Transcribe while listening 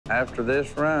After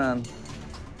this run,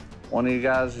 one of you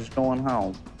guys is going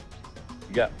home.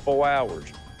 You got 4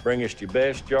 hours. Bring us your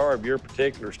best jar of your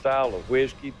particular style of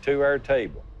whiskey to our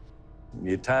table.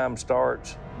 Your time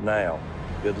starts now.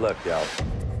 Good luck, y'all.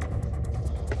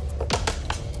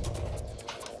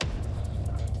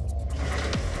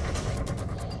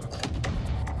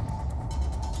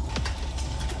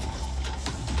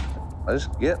 Let's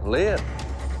get lit.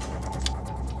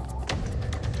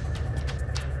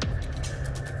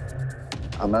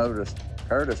 I noticed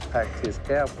Curtis packed his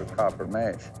cap with copper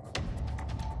mesh.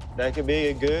 That could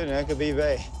be good and that could be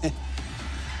bad.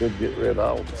 Could get rid of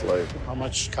all the flavor. How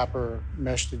much copper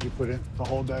mesh did you put in? The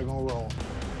whole daggone roll.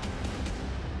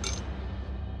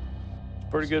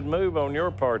 Pretty good move on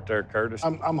your part there, Curtis.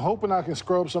 I'm hoping I can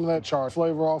scrub some of that char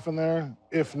flavor off in there.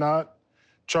 If not,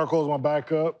 charcoal's my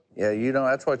backup. Yeah, you know,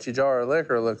 that's what your jar of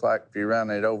liquor look like if you run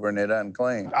it over and it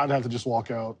unclean. I'd have to just walk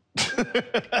out.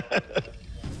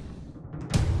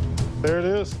 There it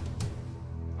is.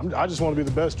 I just want to be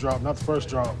the best drop, not the first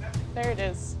drop. There it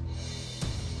is.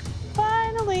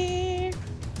 Finally.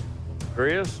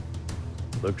 Chris,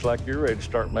 looks like you're ready to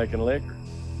start making liquor.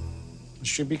 It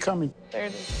should be coming. There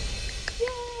it is.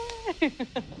 Yay!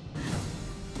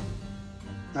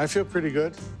 I feel pretty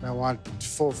good. I want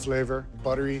full flavor,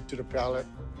 buttery to the palate.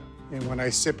 And when I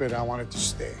sip it, I want it to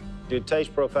stay. Your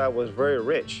taste profile was very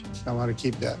rich. I want to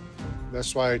keep that.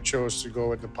 That's why I chose to go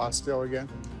with the pot still again.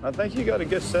 I think you got a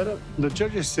good setup. The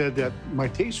judges said that my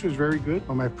taste was very good,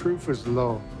 but my proof was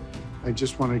low. I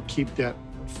just want to keep that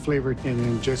flavor in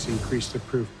and just increase the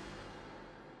proof.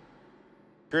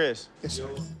 Chris, Yes, sir.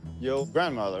 your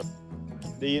grandmother,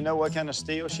 do you know what kind of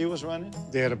steel she was running?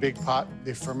 They had a big pot.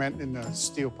 They ferment in the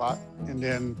steel pot, and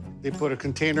then they put a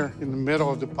container in the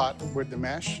middle of the pot with the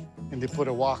mash, and they put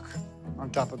a wok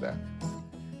on top of that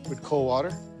with cold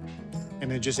water. And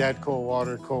then just add cold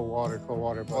water,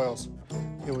 boils.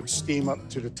 It would steam up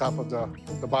to the top of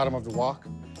the bottom of the wok,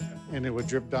 and it would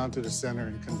drip down to the center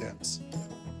and condense.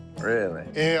 Really?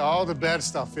 Yeah, all the bad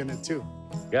stuff in it, too.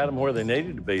 Got them where they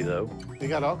needed to be, though. They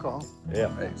got alcohol.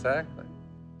 Yeah. Exactly.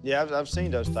 Yeah, I've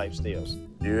seen those type steels.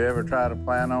 Do you ever try to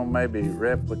plan on maybe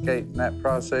replicating that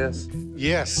process?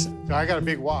 Yes, I got a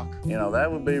big wok. You know,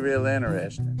 that would be real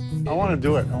interesting. I want to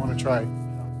do it. I want to try it.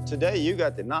 Today, you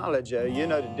got the knowledge, you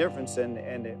know the difference in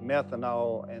the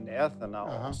methanol and the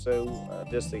ethanol. So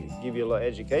just to give you a little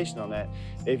education on that,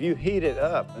 if you heat it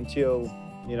up until,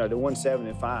 you know, the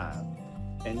 175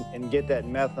 and get that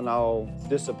methanol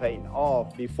dissipating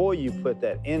off before you put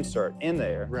that insert in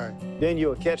there, Right. then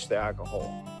you'll catch the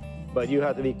alcohol. But you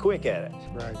have to be quick at it.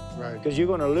 Right. Because you're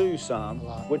going to lose some, A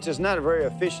lot. which is not very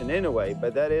efficient anyway,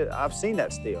 but that is, I've seen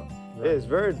that steel. Right. It is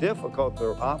very difficult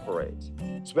to operate,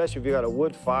 especially if you got a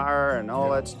wood fire and all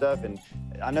that stuff. And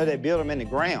I know they build them in the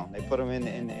ground. They put them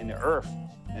in the earth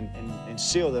and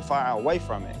seal the fire away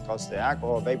from it because the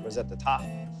alcohol vapor is at the top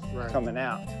coming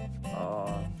out.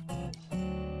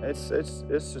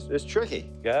 It's tricky.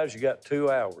 Guys, you got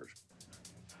 2 hours.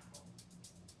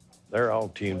 They're all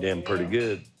tuned in pretty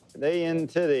good. They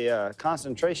into the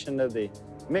concentration of the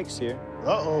mix here.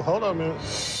 Uh-oh, hold on a minute.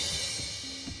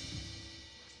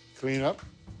 Clean up.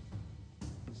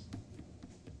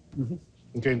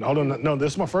 Okay, hold on. No,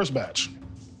 this is my first batch.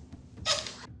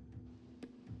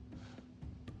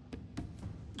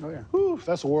 Oh, yeah. Whew,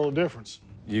 that's a world of difference.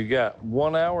 You got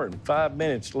 1 hour and 5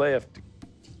 minutes left.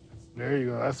 There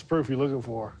you go. That's the proof you're looking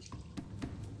for.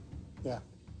 Yeah.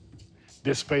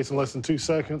 Dissipates in less than 2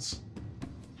 seconds.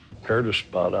 Curtis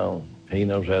spot on. He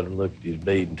knows how to look at his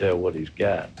bead and tell what he's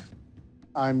got.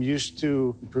 I'm used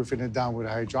to proofing it down with a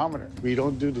hydrometer. We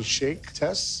don't do the shake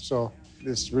test, so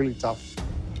it's really tough.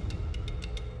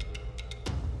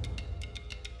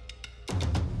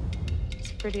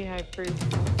 It's pretty high proof.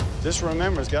 Just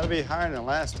remember, it's got to be higher than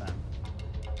last time.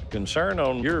 Concern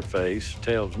on your face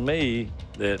tells me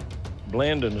that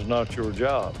blending's not your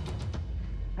job.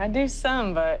 I do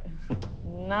some, but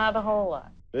not a whole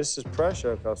lot. This is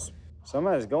pressure because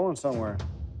somebody's going somewhere.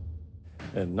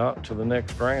 And not to the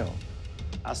next round.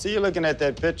 I see you looking at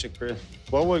that picture, Chris.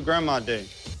 What would Grandma do?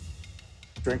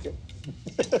 Drink it.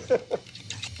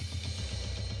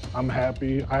 I'm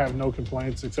happy. I have no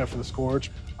complaints except for the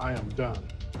Scorched. I am done.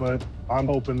 But I'm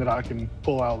hoping that I can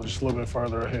pull out just a little bit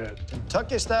further ahead.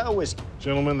 Kentucky style whiskey.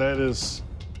 Gentlemen, that is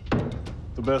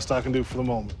the best I can do for the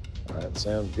moment. That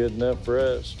sounds good enough for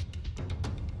us.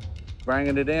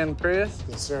 Bringing it in, Chris?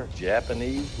 Yes, sir.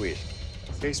 Japanese whiskey.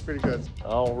 Tastes pretty good.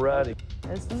 All righty.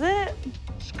 This is it.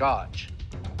 Scotch.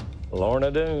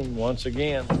 Lorna Doone, once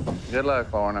again. Good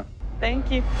luck, Lorna. Thank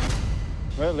you.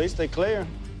 Well, at least they're clear.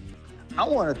 I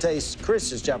want to taste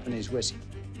Chris's Japanese whiskey.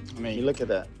 I mean, you look at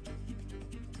that.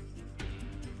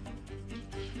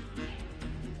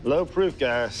 Low proof,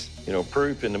 guys. You know,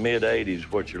 proof in the mid-80s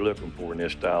is what you're looking for in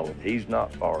this style, and he's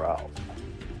not far off.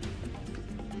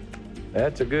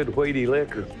 That's a good wheaty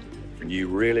liquor. You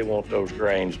really want those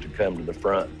grains to come to the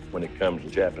front when it comes to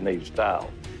Japanese style.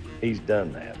 He's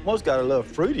done that. Almost got a little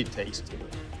fruity taste to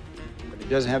it, but it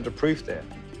doesn't have the proof there.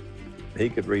 He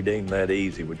could redeem that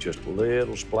easy with just a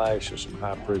little splash of some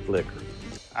high-proof liquor.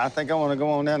 I think I want to go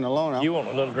on down the lawn. You want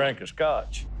a little drink of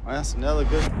scotch? Well, that's another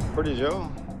good, pretty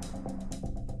jar.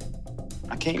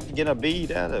 I can't get a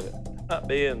bead out of it. Might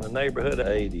be in the neighborhood of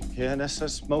 80. Yeah, that's a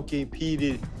smoky,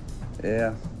 peaty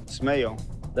Yeah. smell.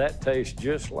 That tastes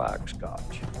just like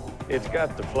scotch. It's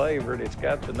got the flavor, it's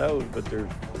got the nose, but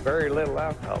there's very little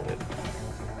alcohol in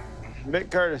it. Big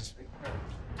Curtis.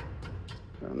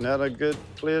 Another good,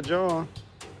 clear jar.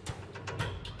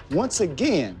 Once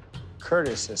again,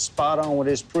 Curtis is spot on with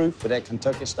his proof for that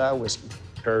Kentucky-style whiskey.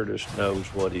 Curtis knows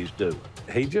what he's doing.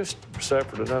 He just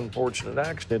suffered an unfortunate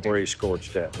accident where he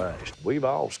scorched that mash. We've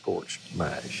all scorched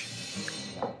mash.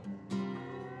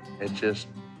 It's just,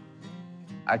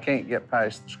 I can't get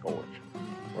past the scorch.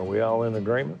 Are we all in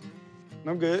agreement?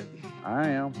 I'm good. I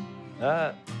am. All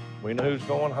right, we know who's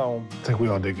going home. I think we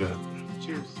all did good.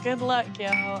 Cheers. Good luck,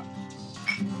 y'all.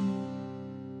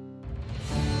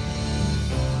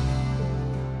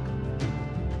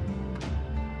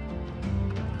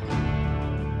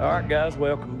 All right, guys,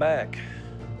 welcome back.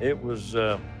 It was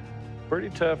pretty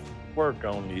tough work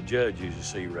on you judges you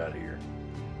see right here.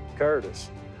 Curtis,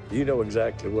 you know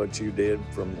exactly what you did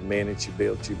from the minute you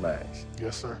built your mash.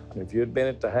 Yes, sir. If you'd been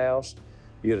at the house,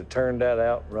 you'd have turned that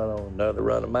out and run on another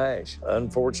run of mash.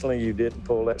 Unfortunately, you didn't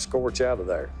pull that scorch out of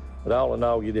there. But all in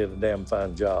all, you did a damn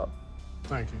fine job.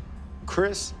 Thank you.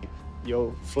 Chris,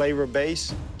 your flavor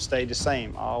base stayed the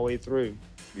same all the way through.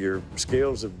 Your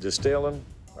skills of distilling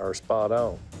are spot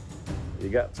on. You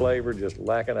got flavor, just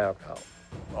lacking alcohol.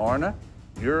 Lorna,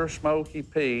 your smoky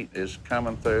peat is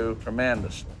coming through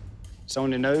tremendously. It's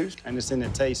on the nose, and it's in the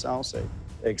taste also.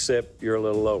 Except you're a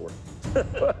little lower.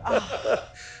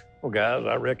 Well, guys,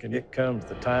 I reckon it comes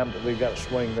the time that we've got to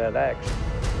swing that axe.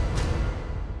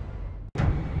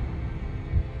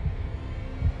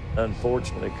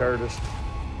 Unfortunately, Curtis,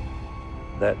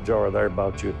 that jar there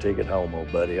bought you a ticket home,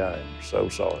 old buddy. I am so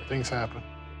sorry. Things happen.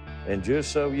 And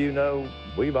just so you know,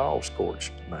 we've all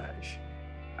scorched mash.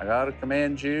 I gotta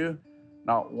commend you.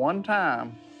 Not one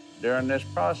time during this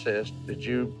process did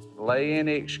you lay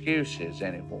any excuses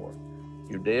anymore.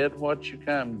 You did what you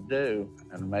come to do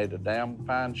and made a damn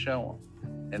fine showing.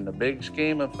 In the big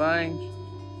scheme of things,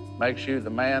 makes you the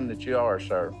man that you are,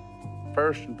 sir.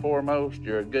 First and foremost,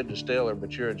 you're a good distiller,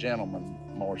 but you're a gentleman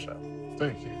more so.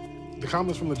 Thank you. The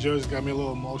comments from the judges got me a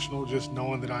little emotional, just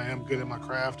knowing that I am good at my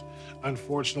craft.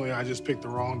 Unfortunately, I just picked the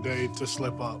wrong day to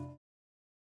slip up.